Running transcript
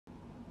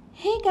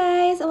Hey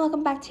guys, and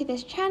welcome back to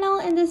this channel.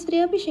 In this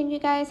video, I'll be showing you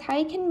guys how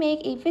you can make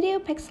a video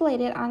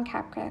pixelated on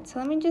CapCut. So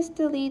let me just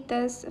delete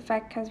this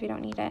effect because we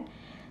don't need it.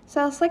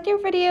 So select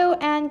your video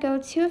and go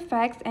to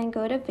effects and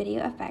go to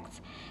video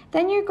effects.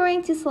 Then you're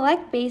going to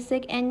select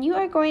basic and you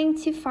are going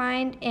to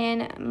find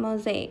in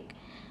mosaic,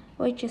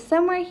 which is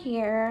somewhere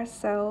here.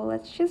 So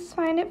let's just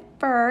find it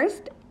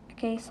first.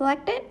 Okay,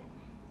 select it.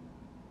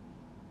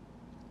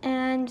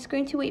 And just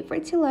going to wait for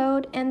it to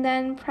load and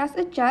then press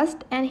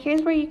adjust, and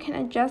here's where you can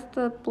adjust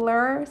the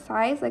blur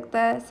size, like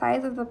the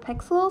size of the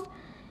pixels.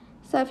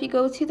 So if you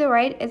go to the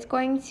right, it's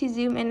going to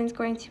zoom in, it's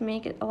going to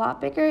make it a lot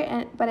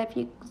bigger, but if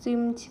you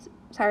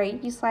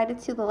you slide it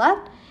to the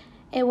left,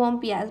 it won't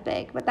be as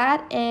big. But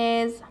that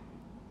is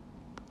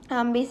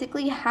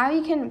basically how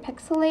you can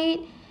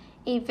pixelate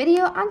a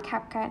video on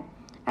CapCut.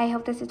 I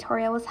hope this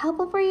tutorial was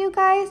helpful for you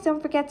guys.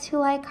 Don't forget to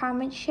like,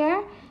 comment,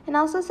 share, and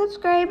also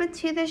subscribe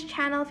to this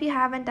channel if you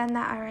haven't done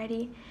that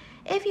already.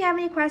 If you have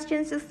any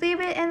questions, just leave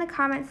it in the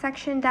comment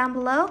section down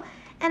below,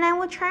 and I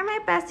will try my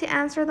best to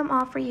answer them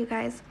all for you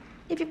guys.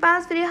 If you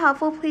found this video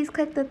helpful, please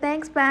click the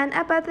thanks button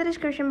above the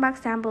description box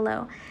down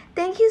below.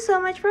 Thank you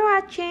so much for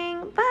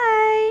watching.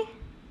 Bye!